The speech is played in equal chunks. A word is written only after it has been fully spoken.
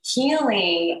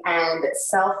healing and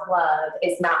self-love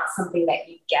is not something that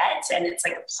you get, and it's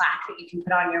like a plaque that you can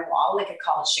put on your wall like a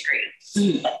college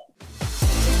degree.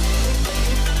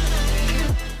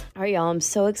 All right, y'all, I'm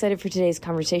so excited for today's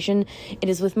conversation. It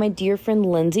is with my dear friend,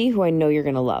 Lindsay, who I know you're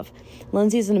going to love.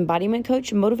 Lindsay is an embodiment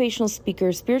coach, motivational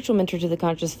speaker, spiritual mentor to the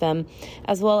Conscious Femme,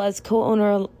 as well as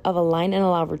co-owner of Align and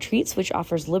Allow Retreats, which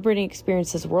offers liberating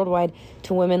experiences worldwide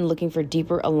to women looking for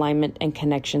deeper alignment and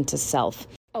connection to self.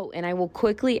 Oh, and I will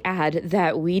quickly add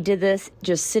that we did this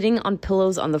just sitting on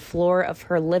pillows on the floor of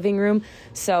her living room.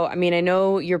 So, I mean, I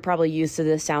know you're probably used to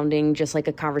this sounding just like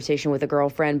a conversation with a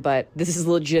girlfriend, but this is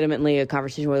legitimately a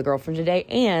conversation with a girlfriend today.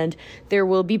 And there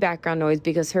will be background noise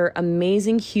because her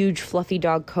amazing, huge, fluffy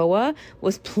dog, Koa,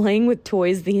 was playing with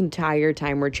toys the entire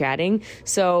time we're chatting.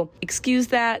 So excuse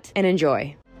that and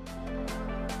enjoy.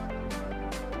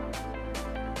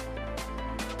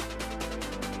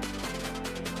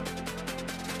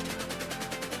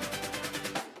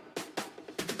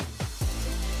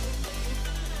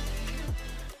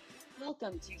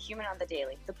 Welcome to Human on the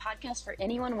Daily, the podcast for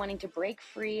anyone wanting to break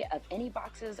free of any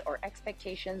boxes or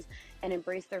expectations and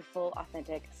embrace their full,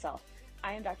 authentic self.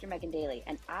 I am Dr. Megan Daly,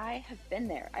 and I have been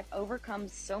there. I've overcome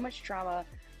so much trauma,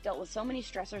 dealt with so many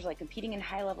stressors like competing in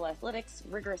high-level athletics,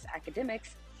 rigorous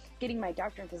academics, getting my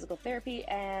doctorate in physical therapy,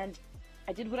 and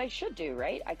I did what I should do,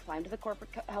 right? I climbed the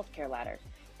corporate healthcare ladder.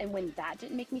 And when that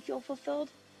didn't make me feel fulfilled,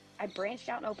 I branched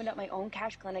out and opened up my own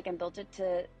cash clinic and built it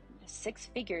to 6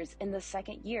 figures in the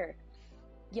second year.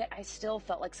 Yet I still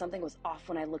felt like something was off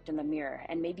when I looked in the mirror,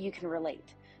 and maybe you can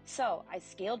relate. So I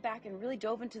scaled back and really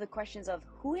dove into the questions of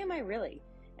who am I really,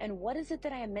 and what is it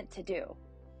that I am meant to do?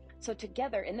 So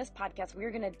together in this podcast, we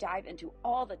are going to dive into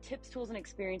all the tips, tools, and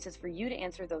experiences for you to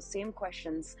answer those same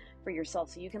questions for yourself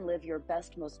so you can live your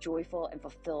best, most joyful, and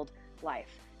fulfilled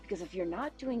life. Because if you're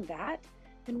not doing that,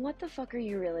 then what the fuck are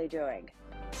you really doing?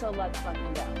 So let's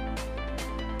fucking go.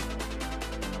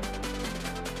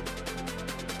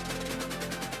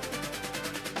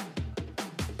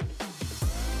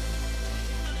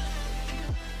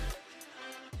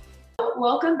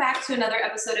 Welcome back to another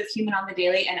episode of Human on the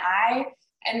Daily, and I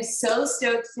am so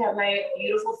stoked to have my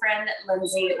beautiful friend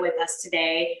Lindsay with us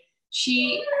today.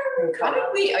 And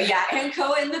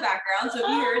Koa in the background. So if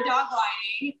you hear a dog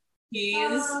whining,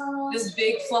 he's this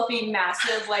big, fluffy,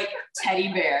 massive, like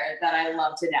teddy bear that I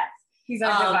love to death. He's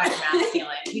our divine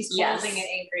masculine. He's holding an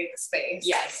angry space.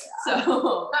 Yes.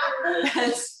 So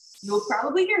you'll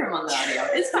probably hear him on the audio.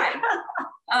 It's fine.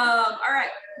 All right.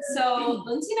 So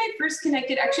Lindsay and I first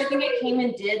connected. Actually, I think I came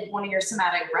and did one of your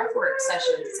somatic breathwork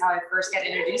sessions. It's how I first got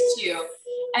introduced to you.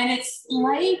 And it's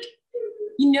like,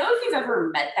 if you've ever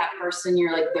met that person,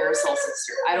 you're like, they're a soul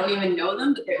sister. I don't even know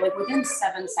them, but they're like within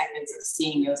 7 seconds of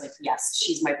seeing you, I was like, yes,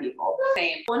 she's my people.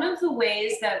 Same. One of the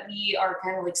ways that we are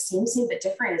kind of like same, but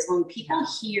different is when people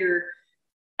hear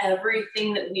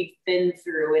everything that we've been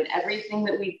through and everything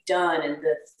that we've done and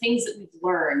the things that we've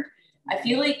learned. I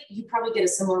feel like you probably get a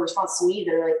similar response to me.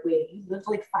 They're like, wait, you lived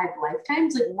like 5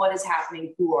 lifetimes? Like, what is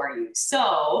happening? Who are you?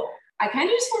 So I kind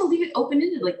of just want to leave it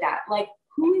open-ended like that. Like,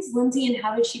 who is Lindsay and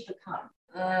how did she become?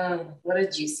 What a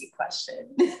juicy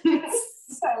question.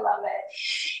 I love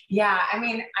it. Yeah, I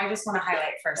mean, I just want to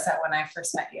highlight first that when I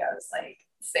first met you, I was like,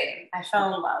 same. I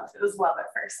fell in love. It was love at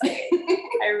first sight.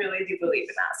 I really do believe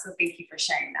in that. So thank you for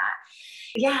sharing that.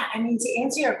 Yeah, I mean, to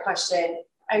answer your question,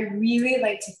 I really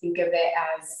like to think of it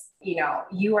as,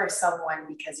 you are someone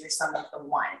because you're some of the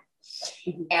one.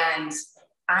 And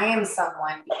I am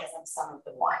someone because I'm some of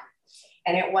the one.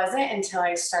 And it wasn't until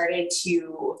I started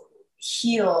to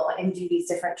heal and do these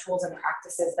different tools and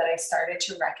practices that I started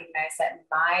to recognize that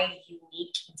my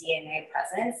unique DNA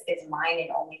presence is mine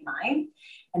and only mine.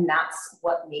 And that's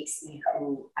what makes me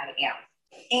who I am.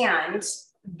 And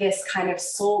this kind of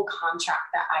soul contract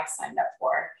that I signed up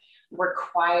for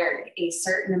required a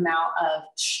certain amount of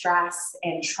stress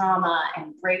and trauma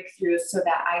and breakthroughs so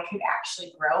that I could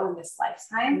actually grow in this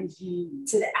lifetime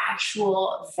to the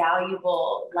actual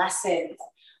valuable lessons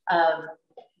of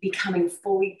becoming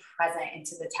fully present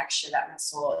into the texture that my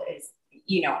soul is,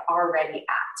 already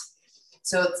at.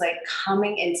 So it's like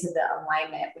coming into the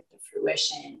alignment with the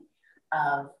fruition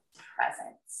of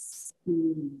presence.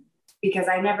 Because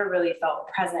I never really felt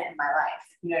present in my life.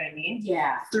 You know what I mean?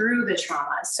 Yeah. Through the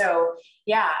trauma. So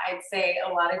yeah, I'd say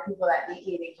a lot of people that meet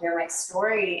me, they hear my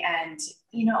story and,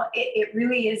 it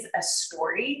really is a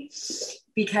story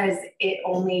because it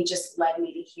only just led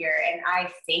me to here. And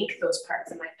I thank those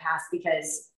parts of my past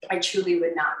because I truly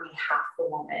would not be half the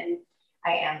woman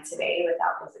I am today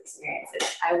without those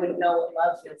experiences. I wouldn't know what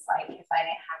love feels like if I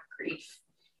didn't have grief.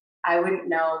 I wouldn't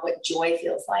know what joy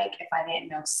feels like if I didn't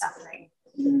know suffering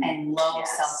and low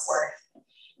self-worth.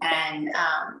 and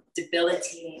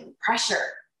debilitating pressure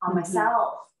on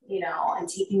myself, you know, and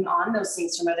taking on those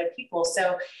things from other people.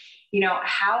 So, you know,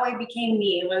 how I became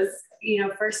me was, you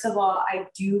know, first of all, I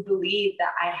do believe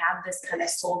that I have this kind of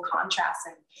soul contrast.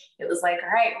 And it was like, all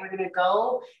right, we're going to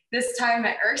go this time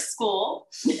at Earth School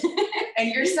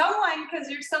and you're someone because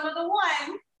you're some of the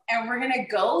one. And we're going to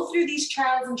go through these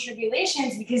trials and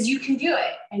tribulations because you can do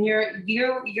it. And your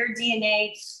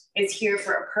DNA is here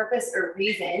for a purpose or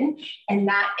reason. And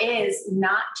that is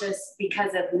not just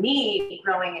because of me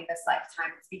growing in this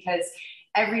lifetime. It's because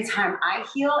every time I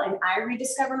heal and I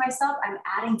rediscover myself, I'm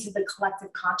adding to the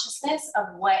collective consciousness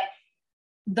of what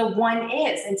the one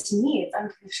is. And to me, it's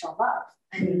unconditional love.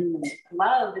 I mean,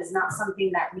 love is not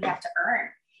something that we have to earn.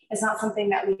 It's not something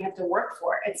that we have to work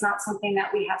for. It's not something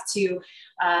that we have to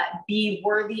be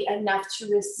worthy enough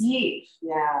to receive.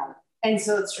 Yeah. And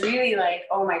so it's really like,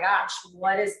 oh my gosh,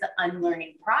 what is the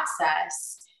unlearning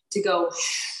process to go,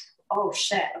 oh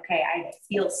shit, okay, I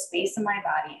feel space in my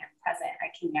body. I'm present.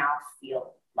 I can now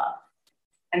feel love.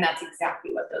 And that's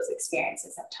exactly what those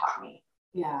experiences have taught me.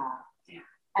 Yeah.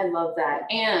 I love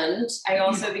that. And I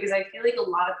also, because I feel like a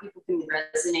lot of people can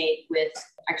resonate with,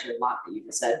 actually a lot that you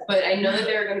just said, but I know that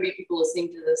there are going to be people listening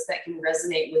to this that can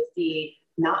resonate with the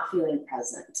not feeling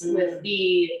present, with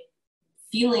the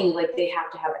feeling like they have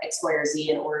to have X, Y, or Z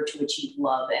in order to achieve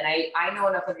love. And I know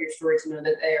enough of your story to know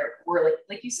that there were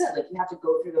like you said, like you have to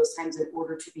go through those times in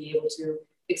order to be able to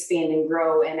expand and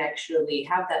grow and actually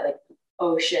have that like,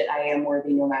 oh shit, I am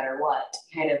worthy no matter what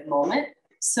kind of moment.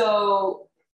 So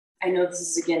I know this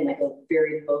is, again, like a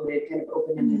very loaded kind of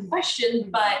open-ended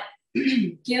question, but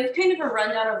give kind of a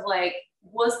rundown of like,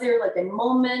 was there like a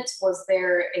moment? Was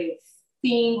there a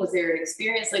thing? Was there an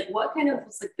experience? Like what kind of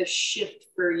was like the shift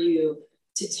for you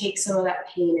to take some of that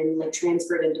pain and like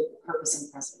transfer it into purpose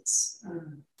and presence?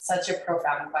 Such a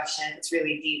profound question. It's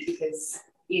really deep because,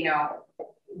 you know,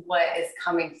 what is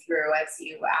coming through as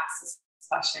you ask this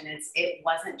question is it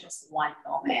wasn't just one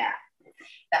moment. Yeah.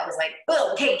 That was like,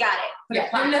 oh, okay, got it.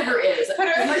 There never is. As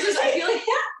much as I feel like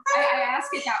I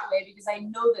ask it that way because I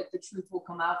know that the truth will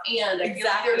come out. And I feel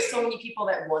like there are so many people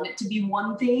that want it to be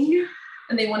one thing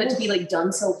and they want it to be like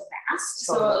done so fast.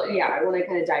 So yeah, I want to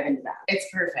kind of dive into that. It's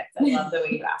perfect. I love the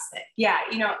way you asked it. Yeah,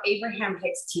 you know, Abraham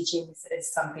Hicks' teachings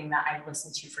is something that I've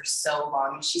listened to for so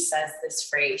long. And she says this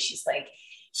phrase, she's like,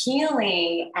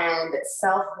 healing and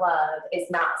self-love is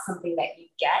not something that you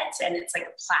get and it's like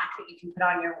a plaque that you can put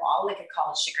on your wall like a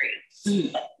college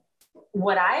degree.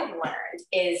 What I've learned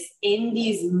is in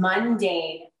these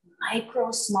mundane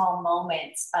micro small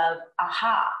moments of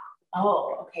aha,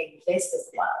 oh okay, this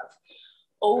is love.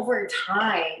 Over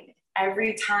time,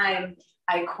 every time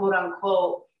I quote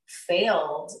unquote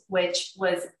failed, which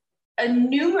was a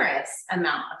numerous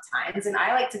amount of times. And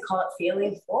I like to call it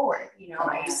failing forward. You know,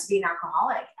 I used to be an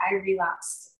alcoholic. I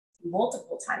relapsed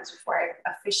multiple times before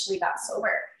I officially got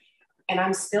sober. And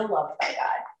I'm still loved by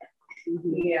God.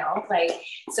 You know, like,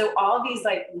 so all these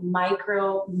like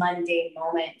micro mundane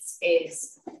moments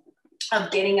is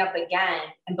of getting up again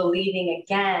and believing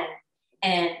again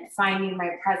and finding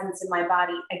my presence in my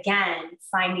body again,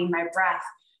 finding my breath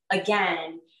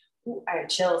again. Ooh, I have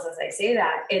chills as I say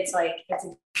that. It's like, it's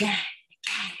again,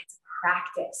 it's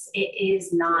practice. It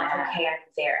is not, okay, I'm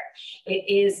there. It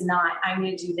is not, I'm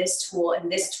going to do this tool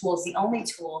and this tool is the only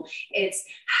tool. It's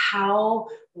how,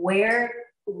 where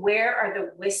are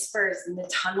the whispers and the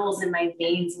tunnels in my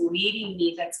veins leading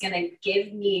me that's going to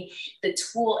give me the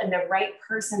tool and the right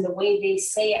person, the way they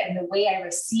say it and the way I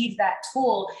receive that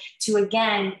tool to,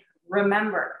 again,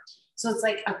 remember. So it's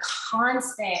like a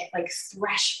constant like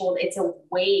threshold. It's a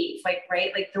wave, like,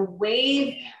 right? Like the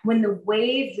wave, when the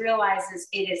wave realizes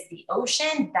it is the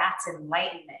ocean, that's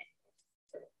enlightenment.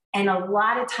 And a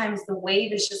lot of times the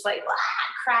wave is just like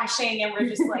crashing and we're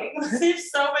just like, there's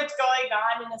so much going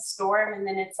on in a storm. And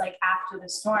then it's like after the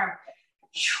storm,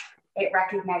 it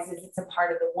recognizes it's a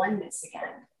part of the oneness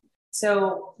again.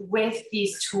 So with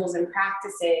these tools and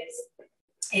practices,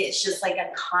 it's just like a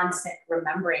constant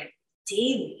remembering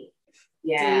daily.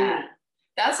 Yeah.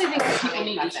 That's, I think, what people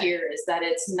need to hear is that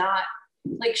it's not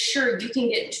like, sure, you can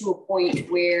get to a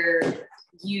point where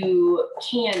you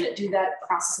can do that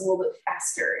process a little bit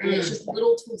faster and it's just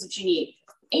little tools that you need.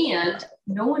 And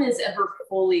no one is ever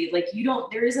fully like,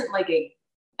 there isn't like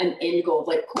an end goal of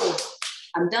like, cool,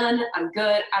 I'm done, I'm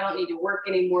good, I don't need to work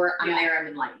anymore, I'm there, I'm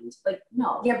enlightened. Like,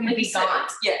 no. Yeah, like be gone.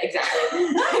 Yeah, exactly.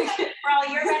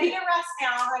 Well, you're ready to rest now,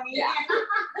 honey. Yeah.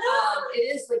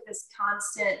 It is like this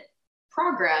constant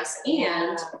progress.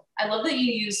 And I love that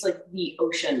you use like the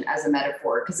ocean as a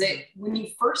metaphor, because when you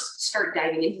first start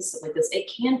diving into stuff like this,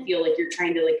 it can feel like you're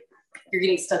trying to like, you're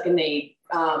getting stuck in a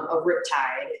a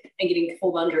riptide and getting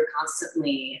pulled under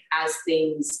constantly as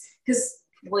things, because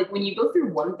like when you go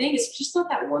through one thing, it's just not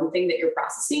that one thing that you're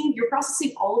processing. You're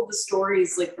processing all of the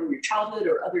stories like from your childhood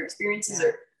or other experiences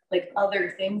or like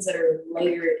other things that are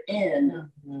layered in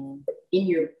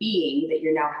your being that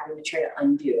you're now having to try to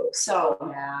undo. So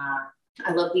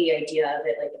I love the idea of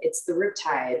it. Like it's the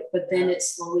riptide, but then it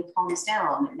slowly calms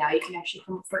down. Now you can actually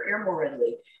come up for air more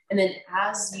readily. And then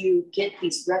as you get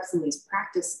these reps and these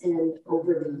practice in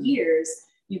over the years,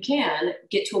 you can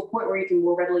get to a point where you can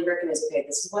more readily recognize, okay,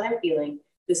 this is what I'm feeling.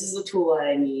 This is the tool that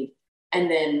I need. And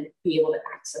then be able to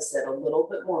access it a little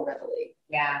bit more readily.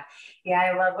 Yeah. Yeah.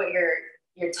 I love what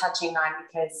you're touching on,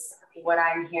 because what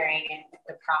I'm hearing and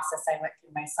the process I went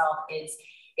through myself is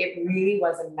it really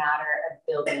was a matter of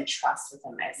building trust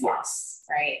within myself. Yes.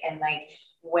 Right. And like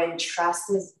when trust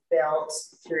is built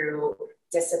through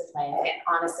discipline, and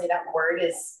honestly, that word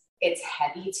it's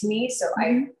heavy to me. So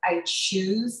I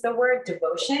choose the word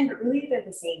devotion, but really they're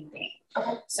the same thing.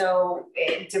 Okay. So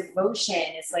devotion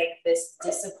is like this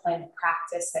disciplined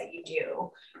practice that you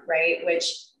do, right? Which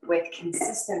with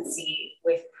consistency,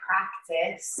 with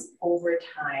practice over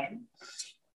time,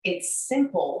 it's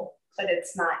simple, but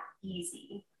it's not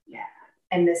easy. Yeah.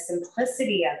 And the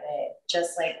simplicity of it,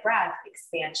 just like breath,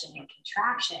 expansion and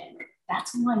contraction,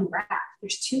 that's one breath.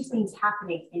 There's two things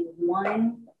happening in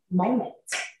one moment,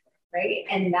 right?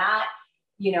 And that,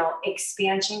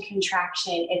 expansion,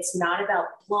 contraction, it's not about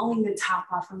blowing the top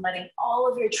off and letting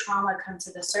all of your trauma come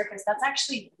to the surface. That's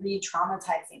actually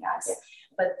re-traumatizing us. Yeah.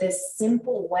 But this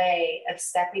simple way of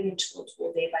stepping into a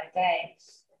tool day by day,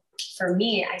 for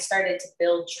me, I started to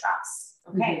build trust.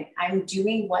 Okay, I'm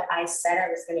doing what I said I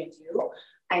was going to do.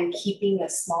 I'm keeping a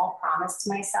small promise to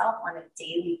myself on a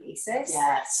daily basis.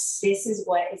 Yes. This is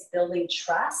what is building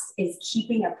trust, is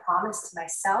keeping a promise to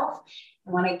myself.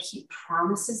 And when I keep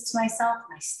promises to myself,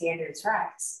 my standards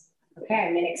rise. Okay,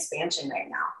 I'm in expansion right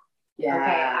now. Yeah.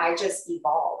 Okay, I just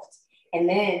evolved. And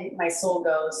then my soul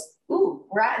goes, ooh,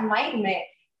 we're at enlightenment.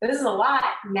 This is a lot.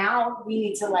 Now we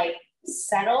need to like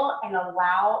settle and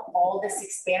allow all this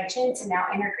expansion to now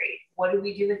integrate. What do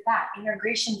we do with that?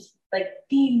 Integration is like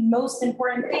the most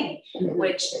important thing,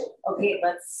 which, okay,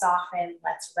 let's soften,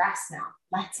 let's rest now.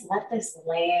 Let's let this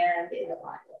land in the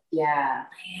body. Yeah.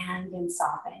 Land and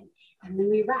soften. And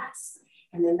then we rest.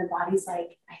 And then the body's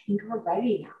like, I think we're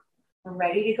ready now. We're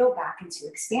ready to go back into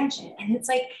expansion. And it's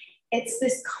like, it's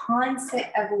this constant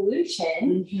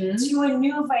evolution to a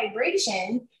new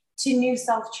vibration, to new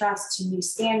self-trust, to new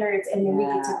standards. And then we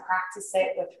get to practice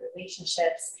it with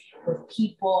relationships, with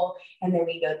people. And then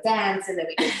we go dance, and then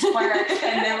we go twerk,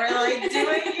 and then we're like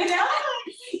doing,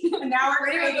 and now we're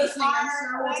ready to listening. I'm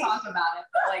sure we'll talk about it.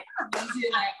 But like Lindsay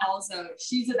and I also,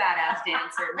 she's a badass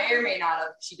dancer. May or may not have,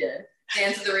 she did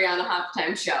dance at the Rihanna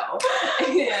halftime show.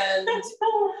 And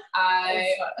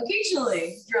I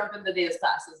occasionally jump into dance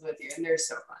classes with you, and they're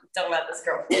so fun. Don't let this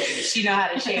girl fool you. She know how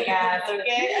to shake ass,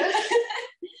 okay?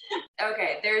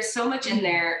 Okay, there's so much in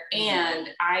there, and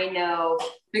I know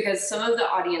because some of the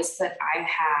audience that I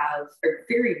have are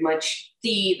very much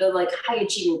the like high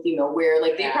achieving female, where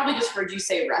like they probably just heard you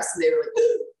say rest and they were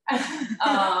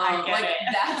like, like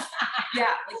that's like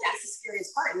that's the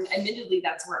scariest part. And admittedly,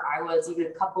 that's where I was even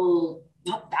a couple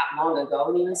not that long ago,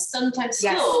 and even sometimes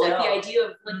still like the idea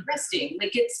of like resting,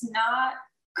 like it's not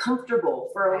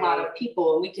comfortable for a lot of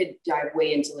people, and we could dive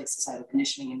way into like societal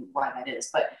conditioning and why that is,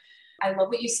 but I love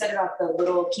what you said about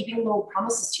keeping little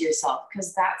promises to yourself,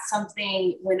 because that's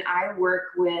something when I work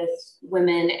with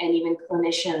women and even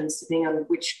clinicians, depending on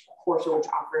which course or which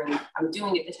offering I'm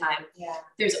doing at the time,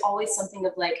 there's always something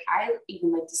of like, I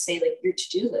even like to say like your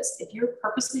to-do list, if you're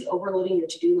purposely overloading your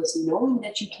to-do list, knowing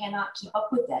that you cannot keep up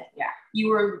with it,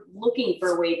 you are looking for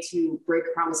a way to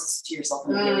break promises to yourself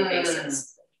on a daily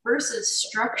basis versus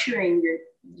structuring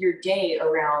your day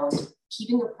around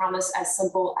keeping a promise as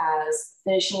simple as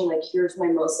finishing, like, here's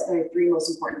my three most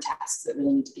important tasks that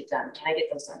really need to get done. Can I get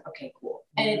those done? Okay, cool.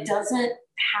 And it doesn't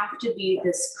have to be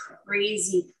this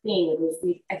crazy thing.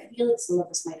 I feel like some of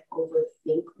us might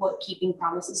overthink what keeping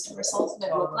promises to ourselves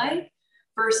might look like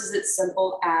versus it's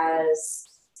simple as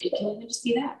it can even just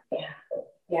be that.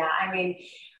 Yeah. I mean,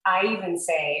 I even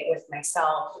say with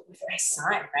myself, with my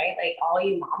son, right? Like all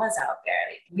you mamas out there,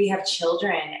 like we have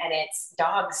children and it's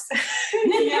dogs. Like,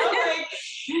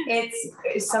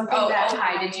 it's something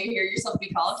hi, did you hear yourself be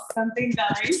called? Something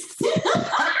that he's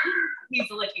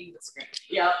licking the screen.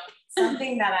 Yep.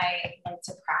 Something that I like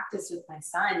to practice with my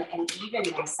son and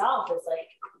even myself is like,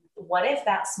 what if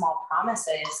that small promise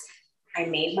is, I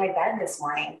made my bed this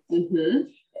morning.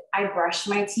 I brushed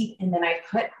my teeth and then I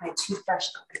put my toothbrush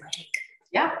away.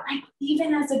 Yeah. Like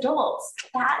even as adults,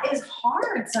 that is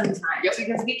hard sometimes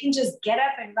because we can just get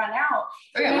up and run out.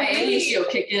 Oh yeah, my ADHD will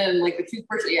kick in like the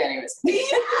toothbrush. Yeah, anyways. Yeah.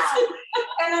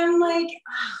 And I'm like,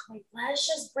 let's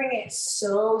just bring it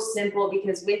so simple,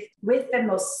 because with the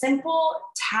most simple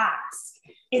task,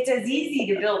 it's as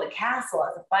easy to build a castle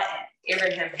as a button,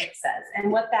 Abraham Hicks says.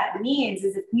 And what that means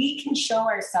is if we can show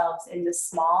ourselves in the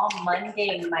small,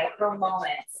 mundane micro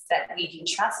moments that we can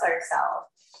trust ourselves,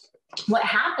 what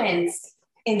happens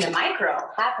in the micro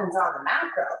happens on the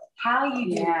macro. How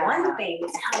you do one thing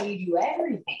is how you do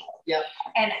everything. Yep.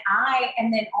 And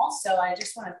then also, I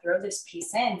just want to throw this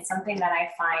piece in. Something that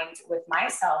I find with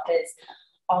myself is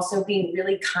also being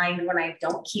really kind when I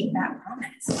don't keep that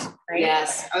promise, right?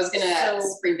 Yes, I was going to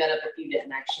bring that up if you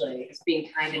didn't actually. It's being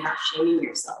kind and not shaming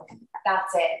yourself.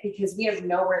 That's it, because we have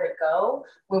nowhere to go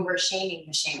when we're shaming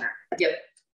the shamer. Yep.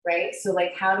 Right? So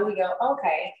like, how do we go,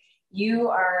 okay, you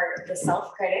are the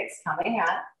self-critics coming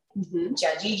up,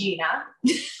 Judgy Gina.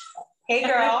 Hey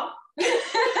girl.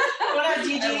 What up,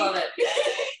 Gigi? I love it.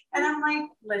 And I'm like,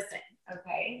 listen,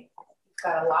 okay, you've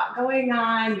got a lot going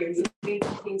on. You're moving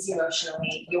through things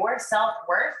emotionally. Your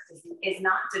self-worth is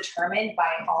not determined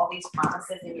by all these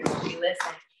promises in your to-do list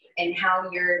and how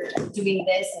you're doing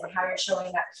this and how you're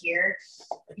showing up here.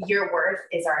 Your worth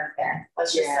is already there.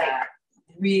 Let's just like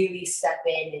really step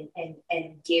in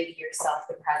and give yourself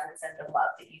the presence and the love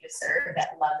that you deserve.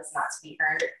 That love is not to be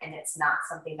earned, and it's not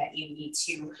something that you need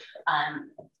to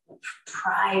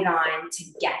pride on to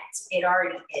get. It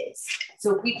already is.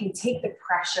 So if we can take the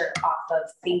pressure off of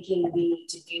thinking we need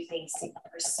to do things to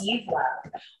receive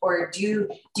love, or do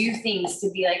things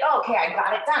to be like, oh, okay, I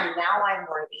got it done, now I'm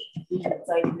worthy. It's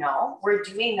like, no, we're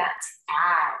doing that to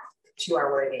add to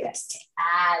our worthiness, to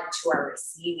add to our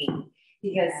receiving.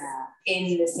 Because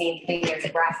in the same thing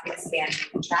as breath expansion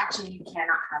and contraction, you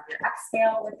cannot have your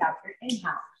exhale without your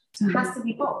inhale. So it has to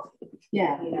be both.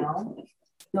 Yeah. You know?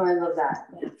 No, I love that.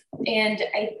 Yeah. And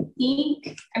I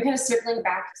think I'm kind of circling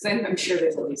back, because I'm sure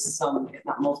there's at least some, if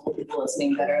not multiple people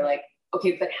listening that are like,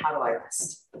 okay, but how do I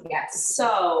rest? Yes.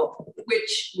 So,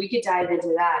 which we could dive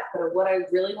into that, but what I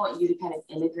really want you to kind of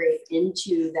integrate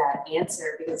into that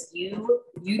answer, because you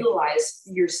utilize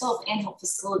yourself and help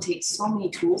facilitate so many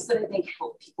tools that I think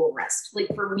help people rest. Like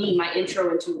for me, my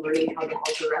intro into learning how to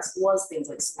help you rest was things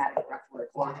like somatic breath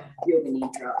work or yoga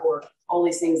nidra, or all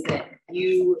these things that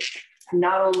you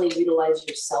not only utilize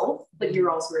yourself, but you're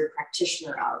also a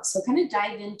practitioner of. So kind of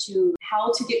dive into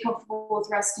how to get comfortable with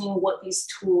resting, what these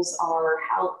tools are,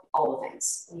 how, all the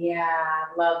things. Yeah,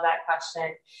 love that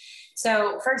question.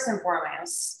 So first and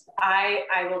foremost,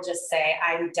 I will just say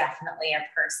I'm definitely a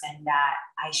person that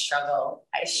I struggle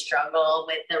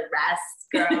with the rest,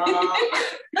 girl.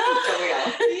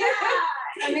 Yeah.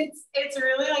 And it's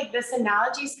really like, this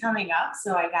analogy's coming up,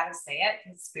 so I gotta say it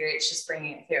because Spirit's just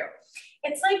bringing it through.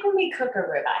 It's like when we cook a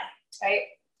ribeye, right?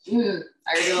 I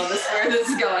already love this where this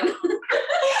is going.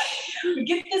 You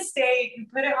get the steak, you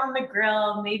put it on the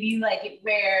grill, maybe you like it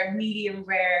rare, medium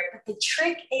rare, but the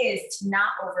trick is to not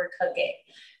overcook it,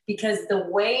 because the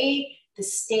way the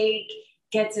steak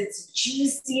gets its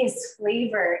juiciest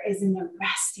flavor is in the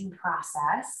resting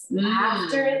process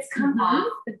after it's come off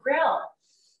the grill.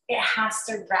 It has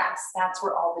to rest. That's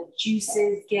where all the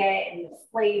juices get and the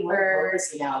flavor.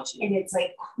 And it's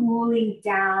like cooling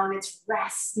down, it's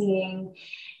resting.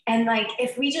 And like,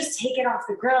 if we just take it off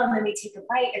the grill and then we take a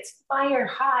bite, it's fire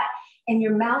hot and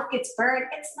your mouth gets burned,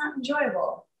 it's not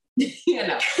enjoyable. You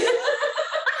know.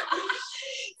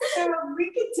 So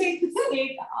we could take the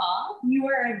steak off. You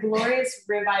are a glorious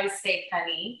ribeye steak,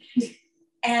 honey.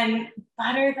 And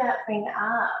butter that thing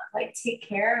up, like take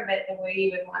care of it the way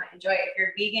you would want to enjoy it. If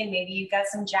you're vegan, maybe you got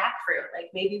some jackfruit, like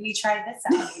maybe we tried this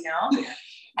out, you know?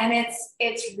 And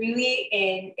it's really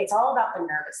it's all about the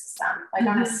nervous system. Like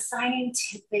on a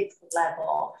scientific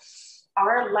level,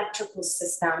 our electrical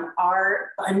system,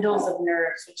 our bundles of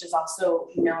nerves, which is also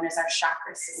known as our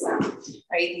chakra system,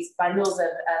 right? These bundles of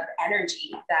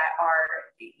energy that are,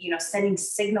 you know, sending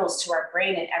signals to our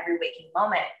brain in every waking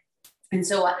moment. And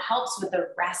so what helps with the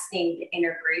resting, the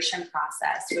integration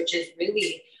process, which is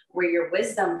really where your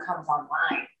wisdom comes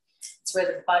online. It's where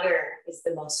the butter is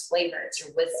the most flavor. It's your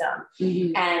wisdom.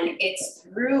 And it's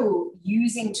through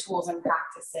using tools and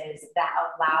practices that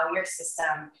allow your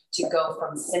system to go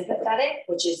from sympathetic,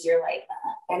 which is your like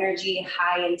energy,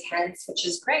 high intense, which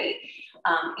is great.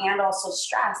 And also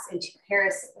stress, into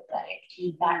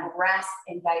parasympathetic, that rest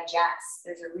and digest.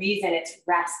 There's a reason it's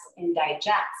rest and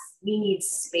digest. We need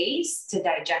space to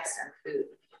digest our food.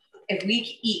 If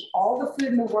we eat all the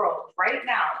food in the world right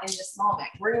now in this moment,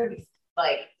 we're going to be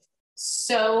like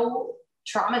so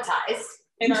traumatized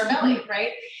in our belly,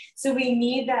 right? So we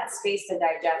need that space to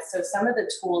digest. So some of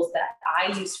the tools that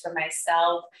I use for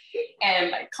myself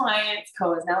and my clients,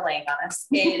 Ko is now laying on us,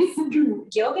 is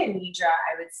yoga nidra,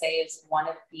 I would say, is one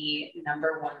of the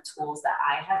number one tools that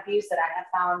I have used, that I have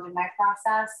found in my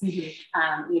process.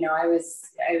 You know, I was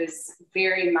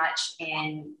very much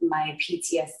in my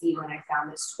PTSD when I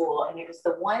found this tool. And it was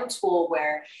the one tool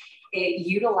where it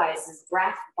utilizes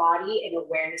breath, body, and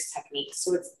awareness techniques.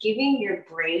 So it's giving your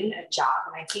brain a job.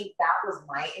 And I think that was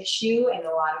my issue. And a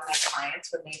lot of my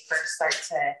clients, when they first start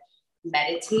to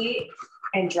meditate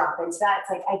and drop into that, it's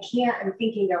like, I can't, I'm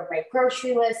thinking of my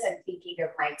grocery list. I'm thinking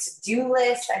of my to-do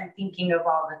list. I'm thinking of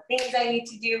all the things I need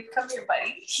to do. Come here,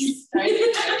 buddy.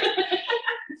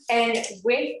 And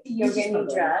with the yoga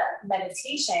nidra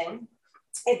meditation,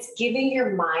 it's giving your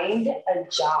mind a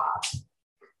job.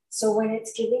 So when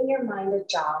it's giving your mind a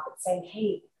job, it's saying,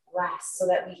 hey, rest, so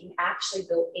that we can actually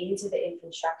go into the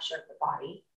infrastructure of the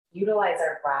body, utilize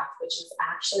our breath, which is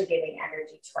actually giving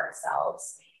energy to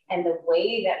ourselves, and the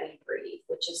way that we breathe,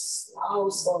 which is slow,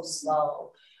 slow,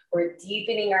 slow. We're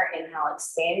deepening our inhale,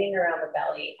 expanding around the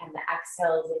belly, and the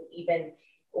exhale is an even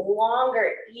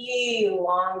longer,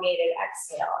 elongated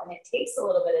exhale. And it takes a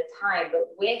little bit of time,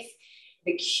 but with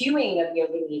the cueing of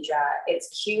yoga nidra,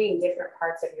 it's cueing different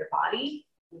parts of your body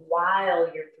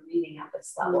while you're breathing at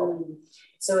this level.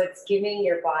 So it's giving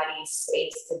your body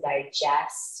space to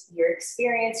digest your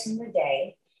experience from the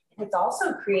day. And it's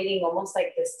also creating almost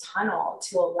like this tunnel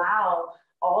to allow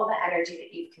all the energy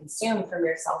that you've consumed from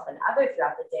yourself and others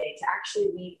throughout the day to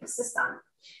actually leave the system.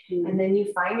 And then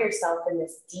you find yourself in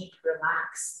this deep,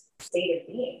 relaxed state of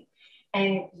being.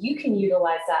 And you can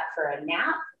utilize that for a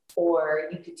nap, or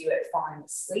you could do it falling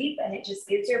asleep. And it just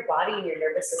gives your body and your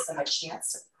nervous system a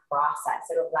chance to process.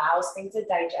 It allows things to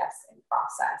digest and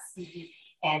process.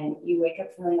 And you wake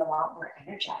up feeling a lot more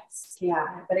energized.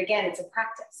 But again, it's a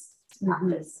practice.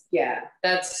 Yeah,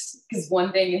 that's because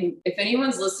one thing, and if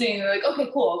anyone's listening, they're like, okay,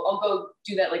 cool, I'll go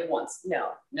do that like once.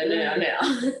 No.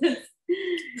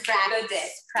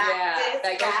 Practice. Yeah,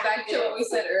 that goes back to what we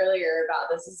said earlier about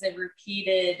this is a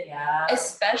repeated,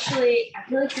 especially, I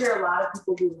feel like there are a lot of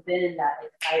people who've been in that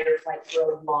like fight or flight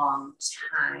for a long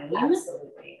time.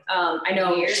 Absolutely. I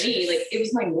know me, like it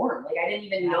was my norm. Like I didn't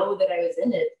even know that I was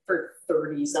in it for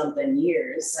 30 something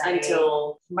years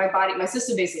until my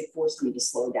system basically forced me to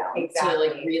slow down to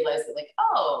like realize that like,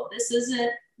 oh, this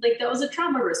isn't like, that was a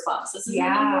trauma response. This isn't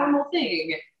a normal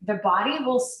thing. The body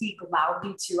will speak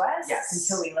loudly to us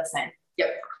until we listen.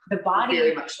 The body,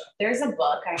 very much so. There's a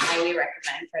book I highly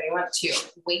recommend for anyone too,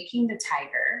 Waking the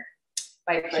Tiger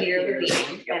by Peter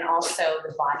Ribeyes, and also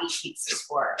The Body Keeps the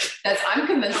Score. I'm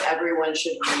convinced everyone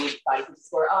should read Body Keeps the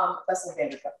Score. That's my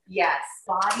favorite book. Yes,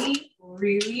 body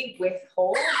really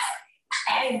withholds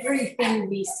everything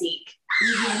we seek.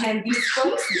 And these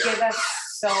books give us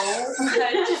so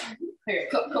much.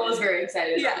 Cole was very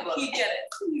excited about the book. He get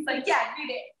it. He's like, yeah, read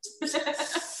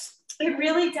it. It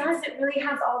really does. It really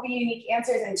has all the unique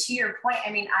answers. And to your point, I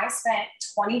mean, I spent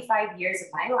 25 years of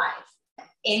my life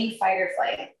in fight or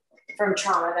flight from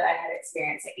trauma that I had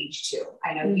experienced at age 2.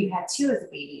 I know you had 2 as a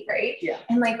baby, right? Yeah.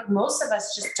 And like most of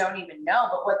us just don't even know.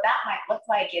 But what that might look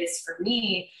like is, for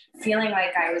me, feeling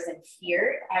like I was in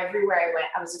fear everywhere I went.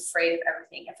 I was afraid of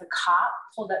everything. If a cop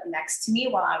pulled up next to me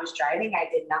while I was driving, I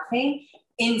did nothing.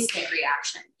 Instant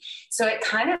reaction. So it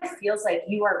kind of feels like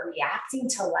you are reacting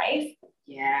to life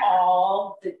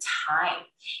all the time.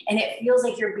 And it feels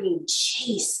like you're being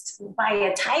chased by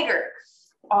a tiger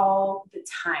all the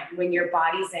time when your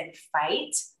body's in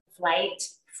fight, flight,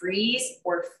 freeze,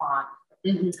 or fawn.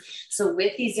 So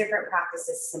with these different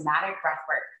practices, somatic breath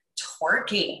work,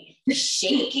 twerking,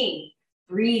 shaking,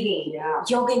 breathing,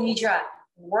 yoga nidra,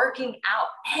 working out,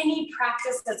 any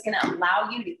practice that's going to allow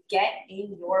you to get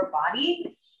in your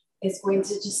body is going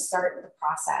to just start the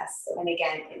process. And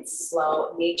again, it's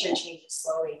slow. Nature changes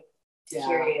slowly,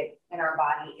 period. And our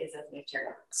body is of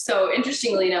nature. So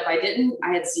interestingly enough, I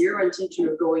had zero intention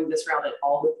of going this route at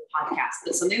all with the podcast,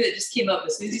 but something that just came up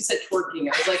as soon as you said twerking,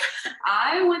 I was like,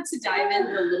 I want to dive in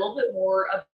a little bit more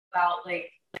about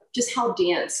like just how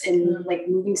dance and like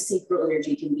moving sacral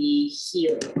energy can be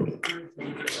healing.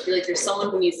 I feel like there's someone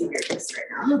who needs to hear this right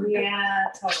now. Yeah,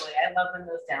 totally. I love when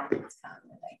those downloads come. I'm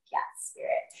like, yes,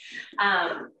 spirit.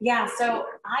 So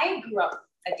I grew up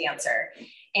a dancer,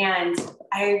 and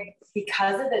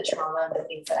because of the trauma and the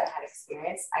things that I had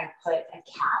experienced, I put a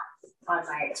cap on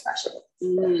my expression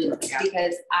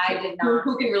because I did not.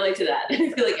 Who can relate to that? I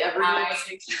feel like everyone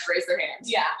listening should raise their hands.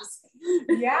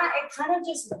 It kind of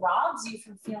just robs you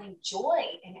from feeling joy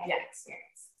in any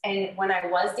experience. And when I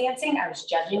was dancing, I was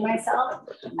judging myself.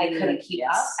 I couldn't keep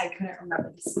up. I couldn't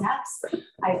remember the steps.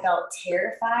 I felt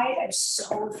terrified. I was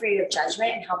so afraid of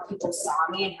judgment and how people saw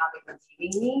me and how they were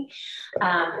viewing me.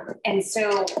 And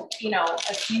so, you know,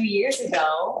 a few years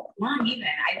ago, not even,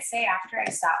 I'd say after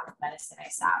I sat with medicine, I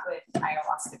sat with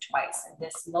ayahuasca twice. And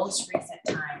this most recent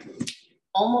time,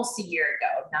 almost a year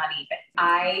ago, not even,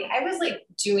 I was like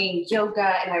doing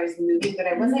yoga and I was moving, but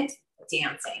I wasn't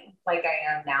dancing like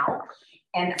I am now.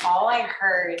 And all I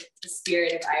heard the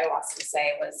spirit of ayahuasca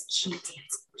say was, keep dancing,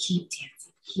 keep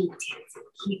dancing, keep dancing,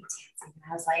 keep dancing. And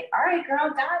I was like, all right, girl,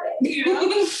 got it. You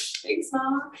know? Thanks,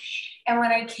 mama. And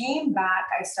when I came back,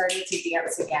 I started to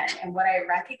dance again. And what I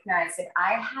recognized that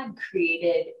I had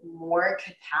created more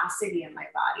capacity in my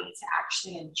body to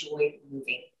actually enjoy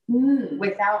moving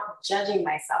without judging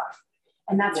myself.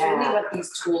 And that's really what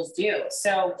these tools do.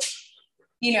 So,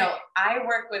 you know, I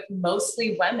work with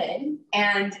mostly women,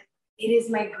 and it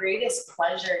is my greatest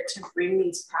pleasure to bring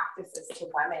these practices to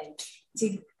women,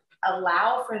 to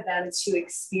allow for them to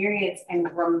experience and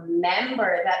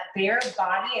remember that their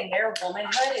body and their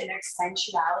womanhood and their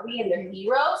sensuality and their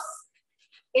eros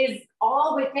is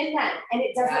all within them. And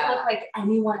it doesn't look like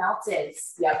anyone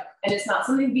else's. Yep. And it's not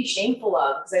something to be shameful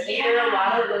of, because I think there are a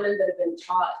lot of women that have been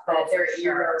taught that their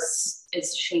eros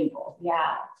is shameful.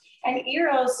 Yeah. And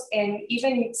eros and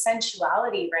even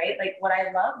sensuality, right? Like what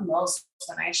I love most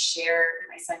when I share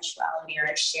my sensuality or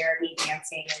I share me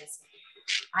dancing is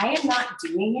I am not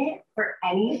doing it for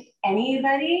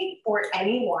anybody or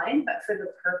anyone, but for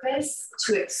the purpose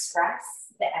to express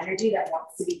the energy that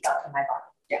wants to be felt in my body.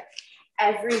 Yeah.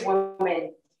 Every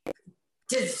woman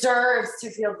deserves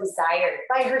to feel desired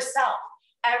by herself.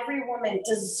 Every woman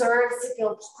deserves to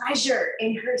feel pleasure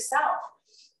in herself.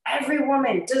 Every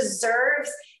woman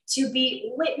deserves to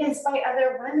be witnessed by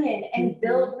other women and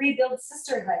rebuild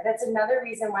sisterhood. That's another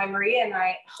reason why Maria and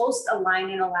I host Align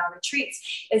and Allow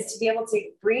retreats, is to be able to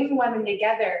bring women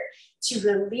together to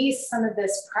release some of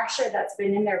this pressure that's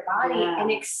been in their body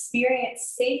and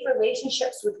experience safe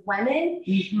relationships with women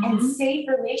and safe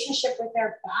relationship with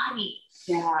their body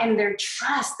and their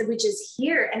trust, which is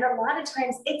here. And a lot of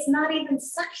times it's not even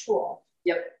sexual.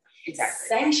 Yep,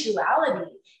 exactly. Sensuality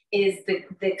is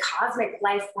the cosmic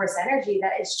life force energy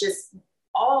that is just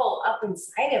all up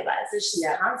inside of us. It's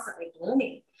just constantly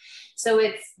blooming. So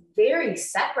it's very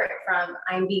separate from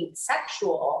I'm being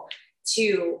sexual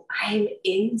to I'm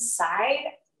inside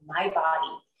my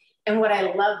body. And what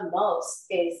I love most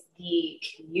is the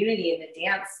community in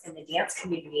the dance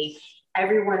community.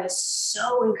 Everyone is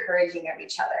so encouraging of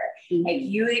each other. Like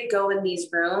you would go in these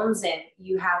rooms and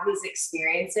you have these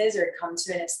experiences or come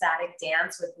to an ecstatic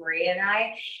dance with Maria and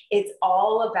I. It's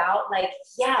all about like,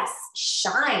 yes,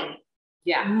 shine.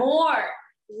 Yeah. More,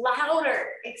 louder,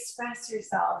 express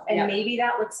yourself. And maybe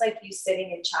that looks like you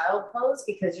sitting in child pose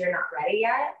because you're not ready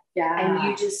yet. Yeah. And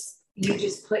you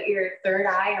just put your third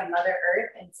eye on Mother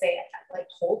Earth and say, like,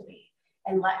 hold me,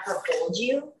 and let her hold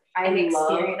you. I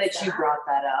love that you brought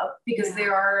that up, because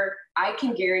I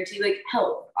can guarantee, like,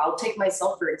 hell, I'll take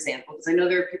myself for example, because I know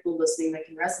there are people listening that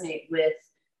can resonate with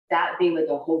that being like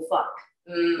a whole fuck.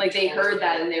 Like they heard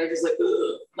that and they were just like,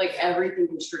 ugh, like everything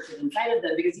constricted inside of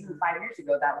them, because even 5 years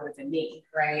ago, that would have been me.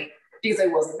 Right. Because I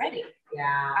wasn't ready.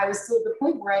 Yeah. I was still at the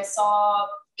point where I saw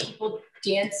people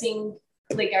dancing.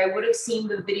 Like I would have seen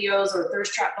the videos or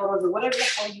thirst trap photos or whatever the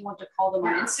hell you want to call them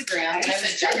on Instagram. And I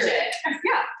would judge it.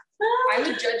 Yeah. I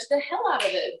would judge the hell out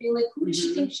of it, being like, who does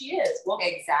she think she is? Well,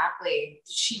 exactly.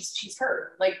 She's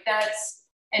her. Like that's,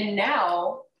 and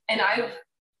now, and I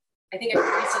think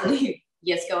I recently,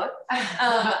 yes, go on.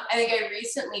 I think I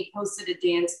recently posted a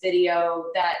dance video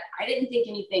that I didn't think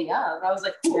anything of. I was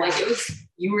like, cool, like it was,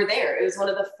 you were there. It was one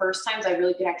of the first times I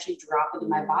really could actually drop into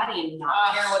my body and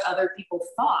not care what other people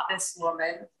thought. This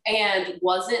woman. And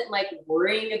wasn't like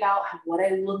worrying about what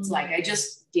I looked like. I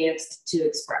just danced to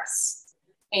express.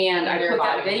 And I put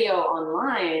that video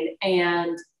online,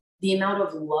 and the amount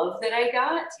of love that I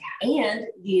got and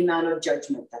the amount of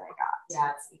judgment that I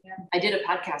got. I did a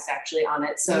podcast actually on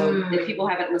it. So if people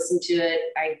haven't listened to it,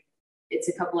 it's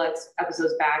a couple of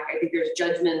episodes back. I think there's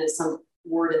judgment is some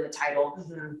word in the title.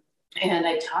 And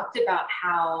I talked about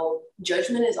how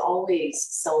judgment is always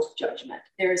self-judgment.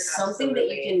 There's something that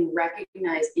you can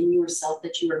recognize in yourself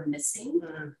that you are missing.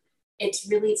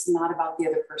 It's not about the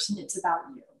other person. It's about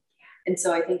you. And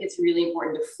so I think it's really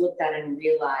important to flip that and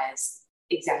realize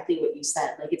exactly what you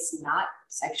said. Like, it's not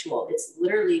sexual. It's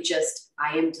literally just,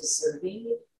 I am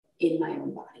deserving in my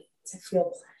own body. To feel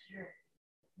pleasure,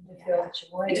 to feel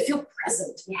joy. And to feel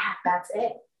present. Yeah, that's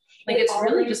it. Like, it's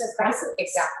really just present.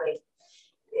 Exactly.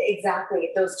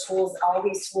 Exactly. Those tools, all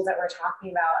these tools that we're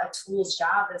talking about, a tool's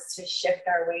job is to shift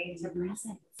our way into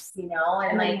presence, you know?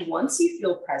 And like once you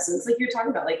feel presence, like you're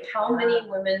talking about, like how many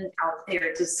women out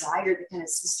there desire the kind of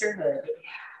sisterhood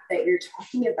that you're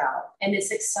talking about, and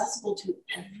it's accessible to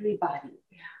everybody.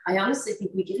 I honestly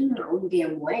think we get in our own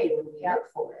damn way when we look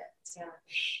for it.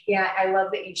 Yeah, I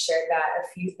love that you shared that. A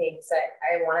few things that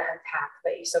I want to unpack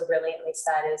that you so brilliantly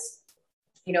said is,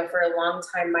 you know, for a long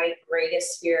time, my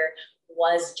greatest fear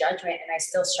was judgment, and I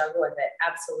still struggle with it.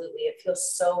 Absolutely. It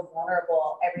feels so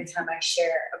vulnerable every time I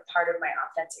share a part of my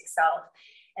authentic self.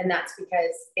 And that's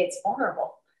because it's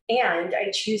vulnerable. And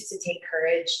I choose to take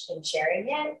courage in sharing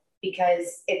it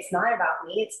because it's not about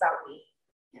me, it's about me.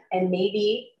 And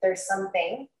maybe there's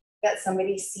something that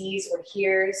somebody sees or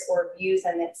hears or views,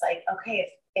 and it's like,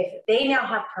 okay, if they now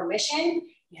have permission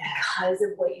because of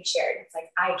what you shared, it's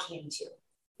like, I can too.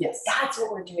 Yes. That's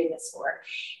what we're doing this for.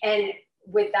 And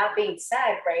with that being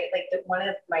said, right, like one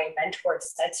of my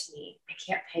mentors said to me, I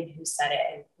can't pin who said it,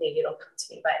 and maybe it'll come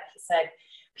to me, but he said,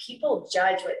 people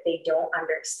judge what they don't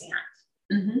understand.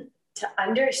 Mm-hmm. To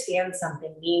understand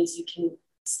something means you can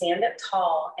stand up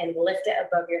tall and lift it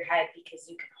above your head because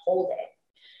you can hold it,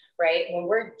 right? When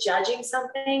we're judging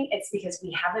something, it's because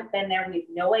we haven't been there. We have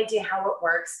no idea how it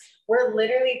works. We're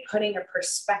literally putting a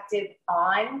perspective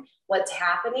on what's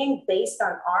happening based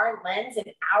on our lens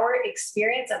and our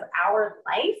experience of our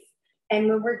life. And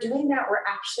when we're doing that, we're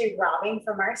actually robbing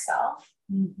from ourselves,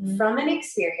 from an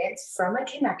experience, from a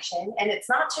connection. And it's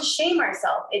not to shame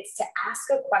ourselves. It's to ask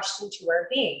a question to our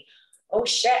being. Oh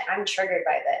shit, I'm triggered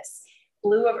by this.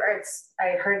 Blue of Earth's,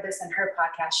 I heard this in her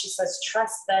podcast. She says,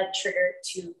 trust the trigger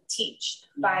to teach.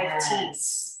 5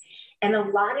 T's. And a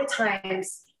lot of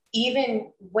times,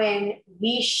 even when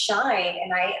we shine,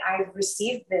 and I've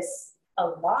received this a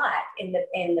lot in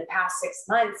the past 6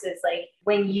 months, is like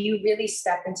when you really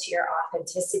step into your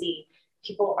authenticity,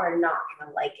 people are not going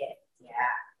to like it.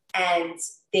 And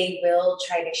they will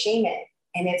try to shame it.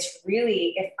 And it's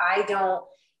really, if I don't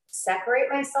separate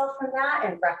myself from that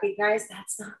and recognize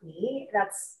that's not me,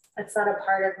 that's not a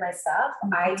part of myself,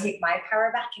 I take my power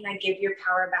back and I give your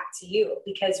power back to you,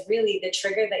 because really the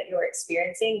trigger that you're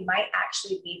experiencing might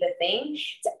actually be the thing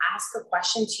to ask a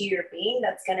question to your being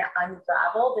that's going to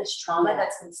unravel this trauma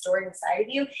that's been stored inside of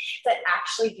you, that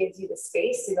actually gives you the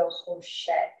space to go, oh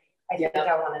shit, I think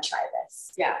I want to try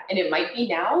this. And it might be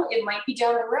now, it might be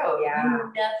down the road.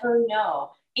 You never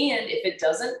know. And if it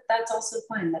doesn't, that's also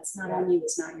fine. That's not on you.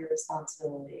 It's not your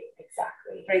responsibility.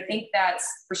 Exactly. But I think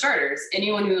that's, for starters,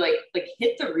 anyone who like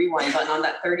hit the rewind button on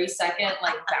that 30-second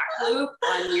like back loop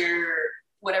on your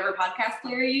whatever podcast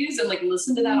player you use, and like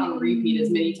listen to that on repeat as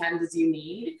many times as you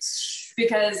need.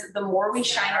 Because the more we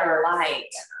shine our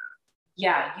light,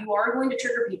 you are going to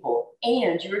trigger people,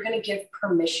 and you are going to give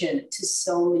permission to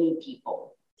so many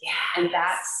people. And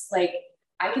that's like,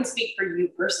 I can speak for you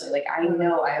personally. Like, I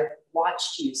know I have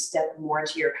watched you step more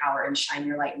into your power and shine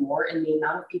your light more, and the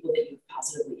amount of people that you've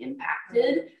positively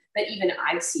impacted that even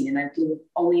I've seen, and I can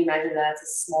only imagine that that's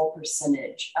a small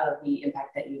percentage of the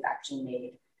impact that you've actually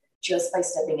made just by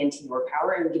stepping into your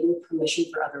power and giving permission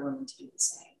for other women to do the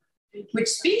same. Which,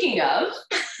 speaking of,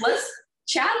 let's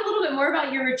chat a little bit more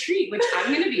about your retreat, which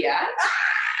I'm going to be at.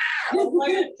 Oh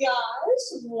my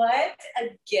gosh, what a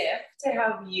gift to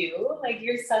have you. Like,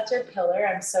 you're such a pillar.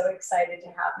 I'm so excited to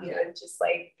have you and just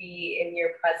like be in your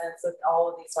presence with all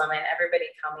of these women. Everybody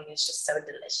coming is just so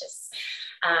delicious.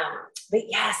 But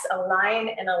yes, align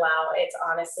and allow. It's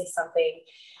honestly something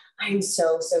I'm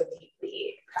so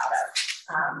deeply proud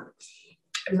of.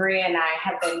 Maria and I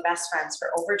have been best friends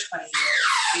for over 20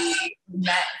 years.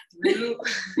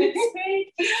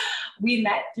 We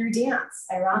met through dance.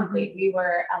 Ironically, we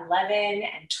were 11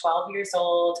 and 12 years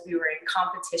old. We were in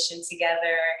competition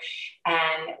together,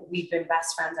 and we've been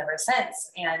best friends ever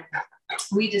since. And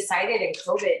we decided in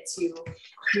COVID to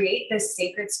create this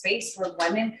sacred space where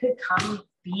women could come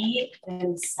be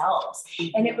themselves.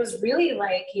 And it was really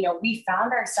like, you know, we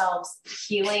found ourselves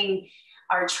healing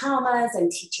our traumas and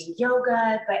teaching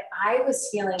yoga, but I was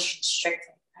feeling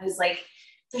constricted. I was like,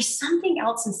 there's something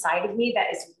else inside of me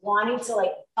that is wanting to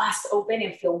like bust open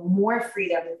and feel more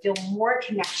freedom and feel more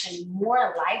connection,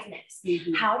 more aliveness.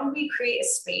 How do we create a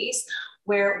space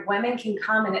where women can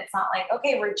come and it's not like,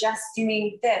 okay, we're just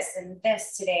doing this and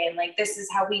this today, and like, this is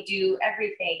how we do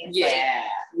everything. It's like,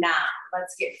 nah,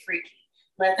 let's get freaky.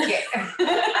 Let's get,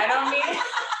 I don't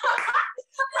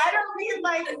mean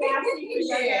like nasty.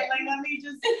 Like, let me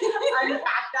just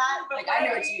unpack that. But like, I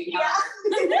know what you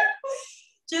mean.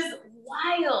 Just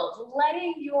wild,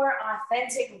 letting your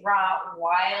authentic, raw,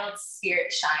 wild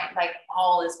spirit shine. Like,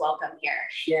 all is welcome here.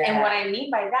 And what I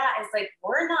mean by that is like,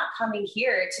 we're not coming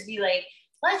here to be like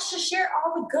let's just share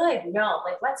all the good. No,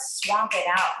 like, let's swamp it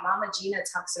out. Mama Gina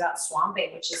talks about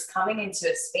swamping, which is coming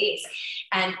into a space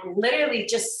and literally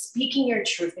just speaking your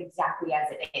truth exactly as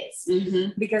it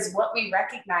is. Because what we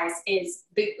recognize is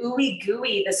the ooey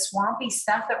gooey, the swampy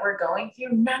stuff that we're going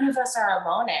through, none of us are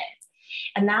alone in.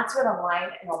 And that's what Align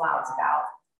and Allow is about.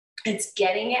 It's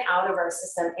getting it out of our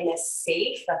system in a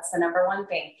safe, that's the number one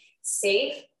thing,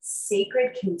 safe,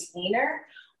 sacred container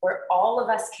where all of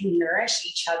us can nourish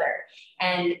each other.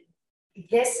 And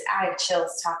this, I have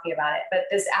chills talking about it, but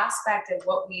this aspect of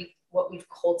what we've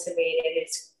cultivated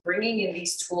is bringing in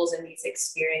these tools and these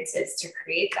experiences to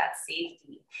create that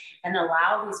safety and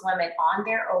allow these women on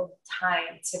their own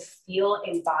time to feel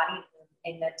embodied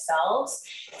in themselves,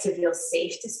 to feel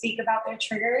safe to speak about their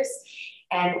triggers.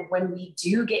 And when we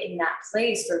do get in that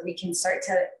place where we can start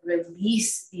to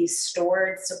release these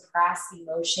stored, suppressed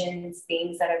emotions,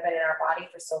 things that have been in our body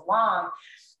for so long,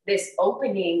 this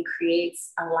opening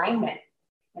creates alignment.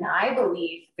 And I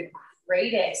believe the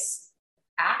greatest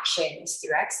action is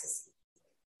through ecstasy,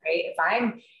 right? If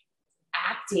I'm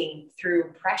acting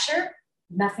through pressure,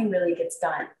 nothing really gets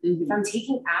done. If I'm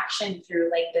taking action through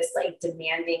like this, like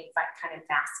demanding kind of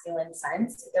masculine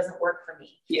sense, it doesn't work for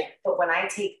me. Yeah. But when I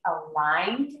take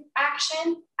aligned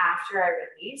action after I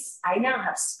release, I now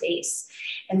have space.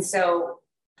 And so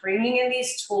bringing in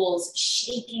these tools,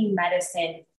 shaking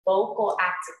medicine, vocal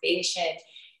activation,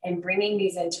 and bringing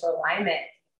these into alignment.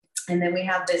 And then we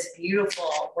have this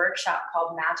beautiful workshop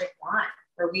called Magic Wand,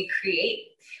 where we create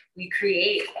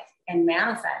and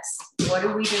manifest. What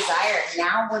do we desire?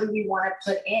 Now, what do we want to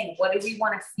put in? What do we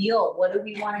want to feel? What do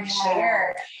we want to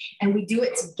share? And we do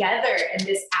it together. And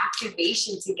this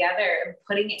activation together and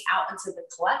putting it out into the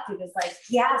collective is like,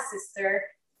 yeah, sister,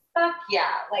 fuck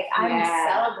yeah. Like I'm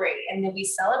celebrating. And then we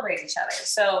celebrate each other.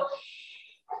 So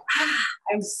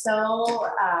I'm so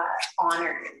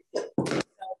honored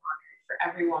for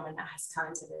every woman that has come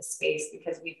into this space,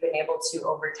 because we've been able to,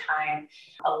 over time,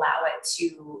 allow it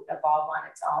to evolve on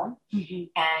its own.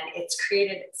 And it's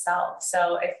created itself.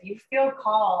 So if you feel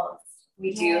called,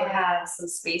 we do have some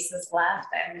spaces left,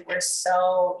 and we're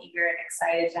so eager and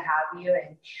excited to have you.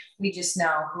 And we just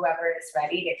know whoever is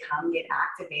ready to come get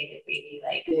activated, baby,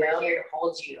 like we're here to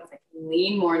hold you. Like,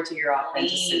 lean more into your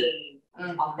authenticity.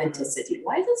 Authenticity.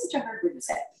 Why is that such a hard word to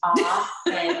say?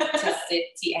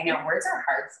 Authenticity. I know words are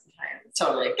hard sometimes.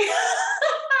 Totally.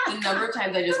 The number of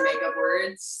times I just make up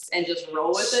words and just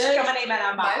roll with it.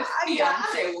 My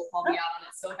fiance will call me out on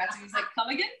it so fast. He's like, "Come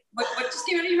again? What just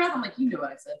came out of your mouth?" I'm like, "You know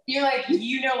what I said." You're like,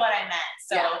 "You know what I meant."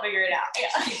 So figure it out.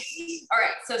 All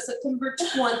right. So September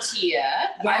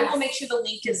 20th. I will make sure the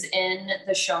link is in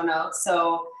the show notes.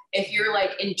 So if you're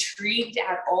like intrigued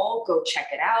at all, go check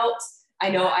it out. I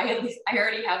know I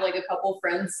already have like a couple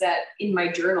friends that in my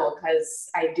journal, because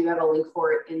I do have a link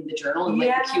for it in the journal and like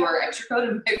the QR extra code.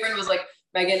 And my friend was like,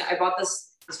 "Megan, I bought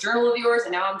this journal of yours,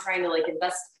 and now I'm trying to like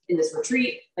invest in this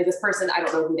retreat. Like this person, I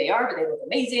don't know who they are, but they look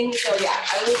amazing." So yeah,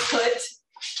 I will put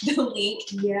the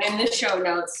link in the show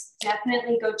notes.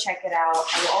 Definitely go check it out.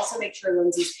 I will also make sure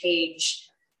Lindsay's page,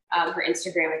 her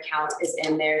Instagram account is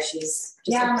in there. She's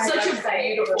just such a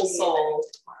beautiful soul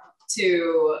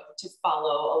to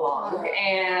follow along.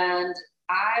 And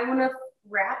I want to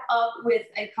wrap up with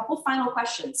a couple final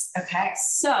questions. Okay.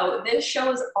 So this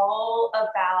show is all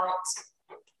about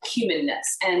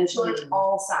humanness and showing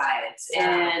all sides,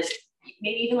 and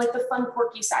maybe even like the fun,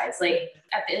 quirky sides. Like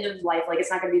at the end of life, like it's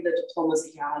not going to be the diplomas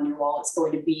that you have on your wall. It's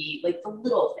going to be like the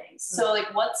little things. So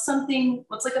like what's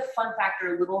like a fun fact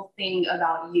or a little thing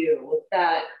about you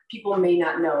that people may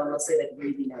not know unless they like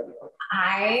really know you?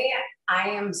 I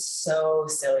am so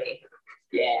silly.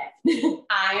 Yeah.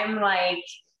 I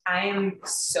am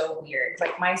so weird.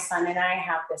 Like my son and I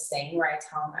have this thing where I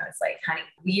tell him, I was like, "Honey,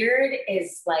 weird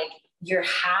is like you're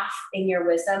half in your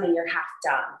wisdom and you're half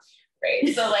dumb."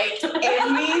 Right. So like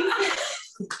it means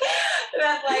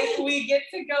that like we get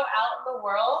to go out in the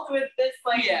world with this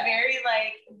like very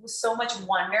like so much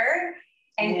wonder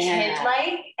and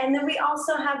kid-like. And then we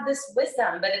also have this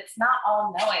wisdom, but it's not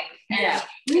all knowing. And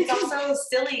it's also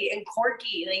silly and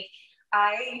quirky. Like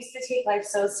I used to take life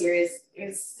so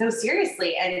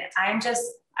seriously. And I'm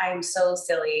so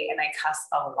silly and I cuss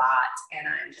a lot and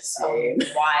I'm just a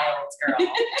wild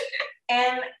girl.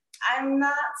 And I'm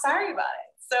not sorry about it.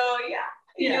 So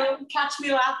you know, catch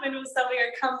me laughing with somebody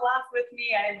or come laugh with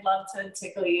me. I'd love to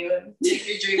tickle you and make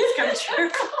your dreams come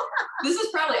true.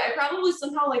 I probably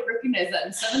somehow like recognize that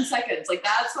in 7 seconds. Like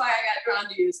that's why I got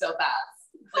drawn to you so fast.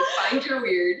 Like find your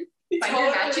weird, find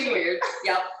your matching weird.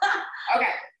 Yep.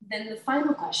 Okay. Then the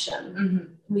final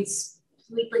question. We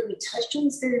touched on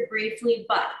this very briefly,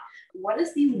 but What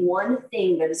is the one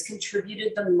thing that has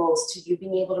contributed the most to you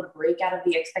being able to break out of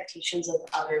the expectations of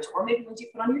others, or maybe ones you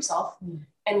put on yourself,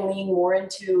 and lean more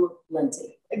into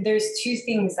Lindsay? There's two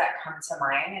things that come to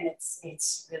mind, and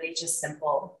it's really just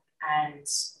simple. And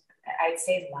I'd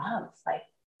say love, like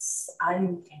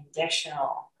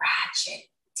unconditional, ratchet,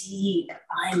 deep,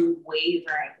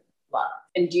 unwavering love.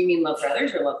 And do you mean love for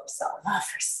others or love for self? Love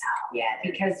for self. Yeah.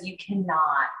 Because you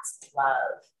cannot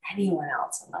love anyone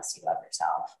else unless you love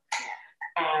yourself.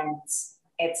 And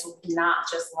it's not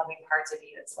just loving parts of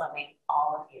you, it's loving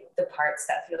all of you. The parts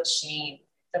that feel shame,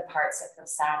 the parts that feel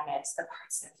sadness, the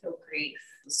parts that feel grief,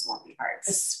 The swampy parts.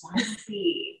 the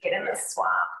swampy. Get in the swamp,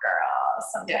 girl.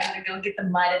 Sometimes you go get the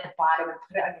mud at the bottom and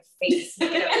put it on your face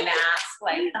and get a mask.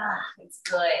 Like, it's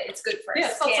good. It's good for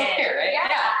It's skin. self-care, right? Yeah.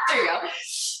 There you go.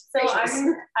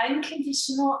 So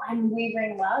unconditional,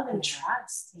 unwavering love and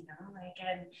trust, you know, like,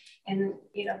 and,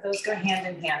 you know, those go hand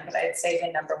in hand, but I'd say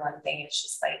the number one thing is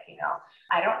just like, you know,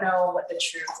 I don't know what the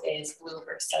truth is.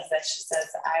 Bluebird says that. She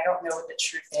says, I don't know what the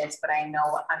truth is, but I know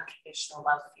what unconditional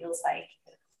love feels like.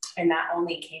 And that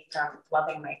only came from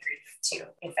loving my grief too.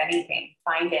 If anything,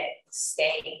 find it,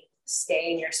 stay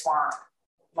in your swamp,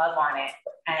 love on it,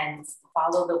 and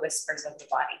follow the whispers of the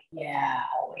body. Yeah.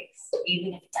 Always,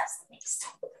 even if it doesn't make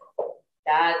sense.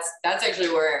 That's actually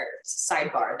where,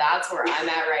 sidebar, that's where I'm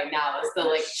at right now, is the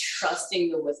like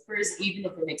trusting the whispers, even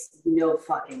if it makes no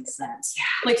fucking sense. Yeah.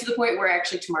 Like to the point where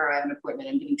actually tomorrow I have an appointment,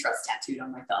 I'm getting trust tattooed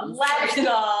on my thumb. Let's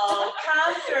go,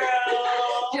 come through.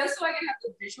 Just so I can have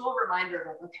the visual reminder of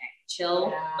like, okay,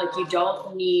 chill. Yeah. Like you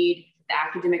don't need the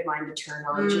academic mind to turn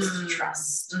on, just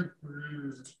trust.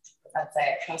 That's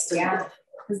it. Trust. Yeah.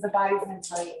 Because the body's going to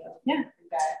tell you. Yeah.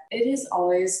 It is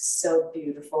always so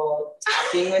beautiful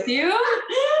talking with you.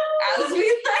 As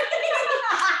we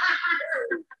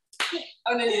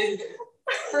I'm gonna need it.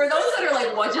 For those that are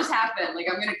like, what just happened? Like,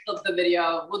 I'm gonna clip the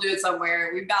video. We'll do it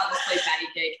somewhere. We've got this play patty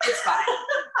cake. It's fine.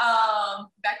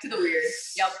 Back to the weird.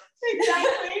 Yep.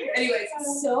 Exactly. Anyways,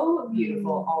 so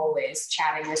beautiful always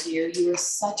chatting with you. You are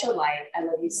such a light. I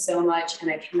love you so much, and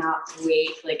I cannot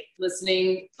wait. Like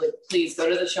listening, like please go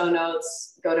to the show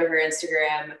notes, go to her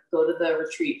Instagram, go to the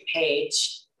retreat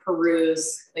page,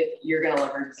 peruse. Like you're gonna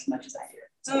love her just as much as I do.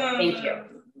 So thank you.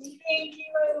 Thank you.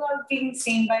 I love being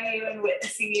seen by you and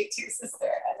witnessing you too, sister.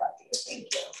 I love you.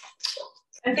 Thank you.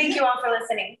 And thank you all for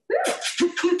listening.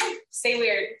 Stay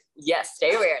weird. Yes,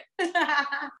 stay weird.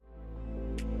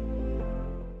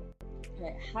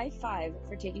 Okay, high five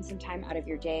for taking some time out of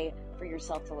your day for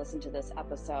yourself to listen to this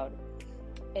episode.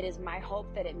 It is my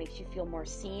hope that it makes you feel more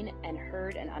seen and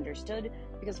heard and understood,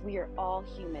 because we are all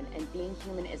human, and being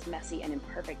human is messy and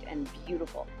imperfect and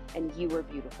beautiful, and you are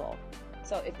beautiful.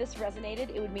 So if this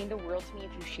resonated, it would mean the world to me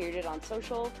if you shared it on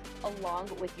social along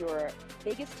with your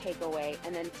biggest takeaway,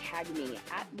 and then tag me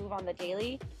at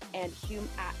MoveOnTheDaily and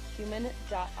at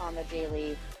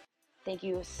human.onthedaily. Thank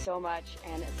you so much,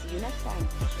 and see you next time.